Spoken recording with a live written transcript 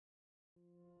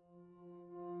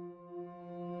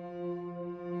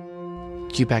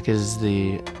Q-PAC is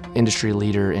the industry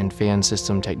leader in fan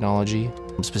system technology,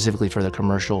 specifically for the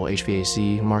commercial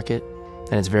HVAC market,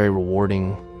 and it's very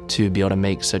rewarding to be able to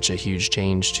make such a huge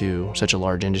change to such a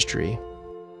large industry.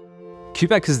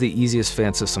 Q-PAC is the easiest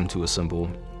fan system to assemble.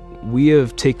 We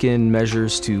have taken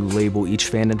measures to label each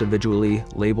fan individually,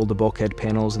 label the bulkhead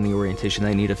panels and the orientation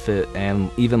they need to fit,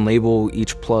 and even label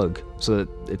each plug so that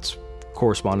it's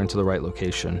corresponding to the right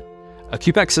location. A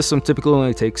Q-PAC system typically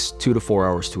only takes 2 to 4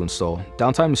 hours to install.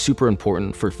 Downtime is super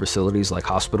important for facilities like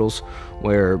hospitals,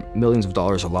 where millions of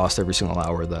dollars are lost every single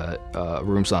hour that a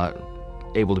room's not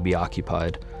able to be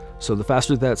occupied. So the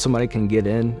faster that somebody can get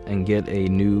in and get a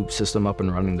new system up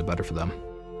and running, the better for them.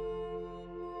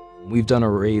 We've done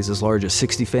arrays as large as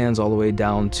 60 fans all the way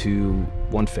down to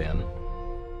 1 fan.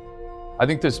 I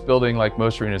think this building, like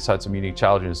most arenas, had some unique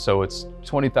challenges. So it's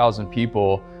 20,000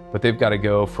 people, but they've got to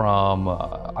go from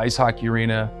ice hockey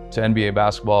arena to NBA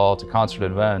basketball to concert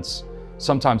events,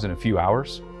 sometimes in a few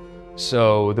hours.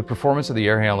 So the performance of the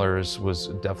air handlers was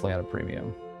definitely at a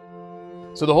premium.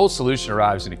 So the whole solution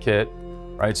arrives in a kit,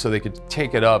 right? So they could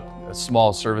take it up a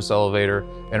small service elevator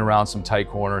and around some tight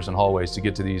corners and hallways to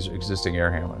get to these existing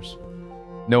air handlers.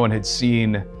 No one had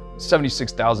seen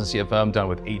 76,000 CFM done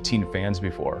with 18 fans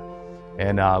before.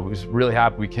 And we was really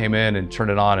happy we came in and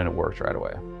turned it on and it worked right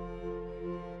away.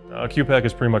 Q-PAC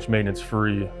is pretty much maintenance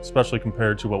free, especially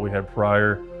compared to what we had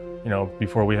prior. You know,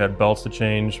 before we had belts to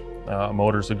change,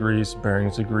 motors to grease,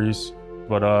 bearings to grease.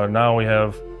 But now we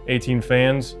have 18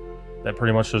 fans that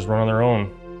pretty much just run on their own.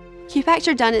 Q-PAC's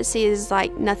redundancy is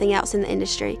like nothing else in the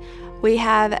industry. We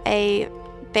have a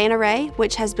fan array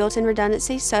which has built-in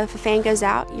redundancy, so if a fan goes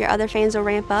out, your other fans will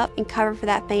ramp up and cover for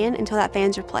that fan until that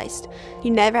fan's replaced.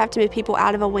 You never have to move people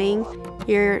out of a wing.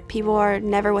 Your people are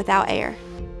never without air.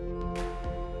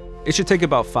 It should take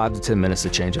about 5 to 10 minutes to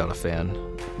change out a fan.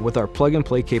 With our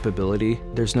plug-and-play capability,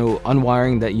 there's no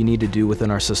unwiring that you need to do within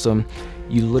our system.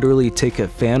 You literally take a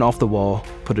fan off the wall,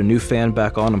 put a new fan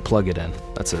back on, and plug it in.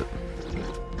 That's it.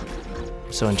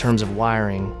 So in terms of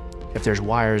wiring, if there's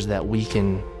wires that we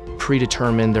can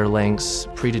predetermine their lengths,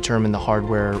 predetermine the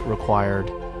hardware required,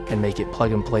 and make it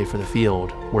plug and play for the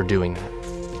field, we're doing that.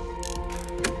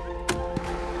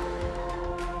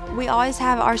 We always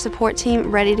have our support team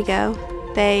ready to go.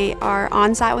 They are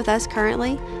on site with us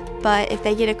currently, but if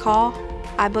they get a call,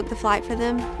 I book the flight for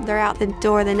them. They're out the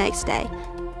door the next day.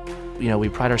 You know, we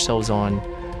pride ourselves on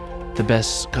the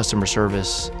best customer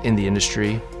service in the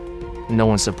industry. No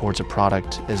one supports a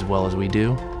product as well as we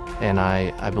do, and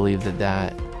I believe that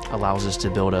that allows us to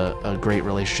build a great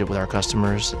relationship with our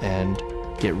customers and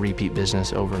get repeat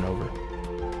business over and over.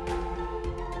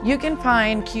 You can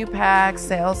find Q-PAC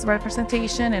sales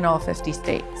representation in all 50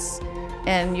 states.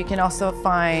 And you can also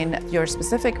find your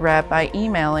specific rep by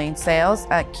emailing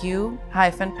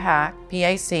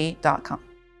sales@q-pac.com.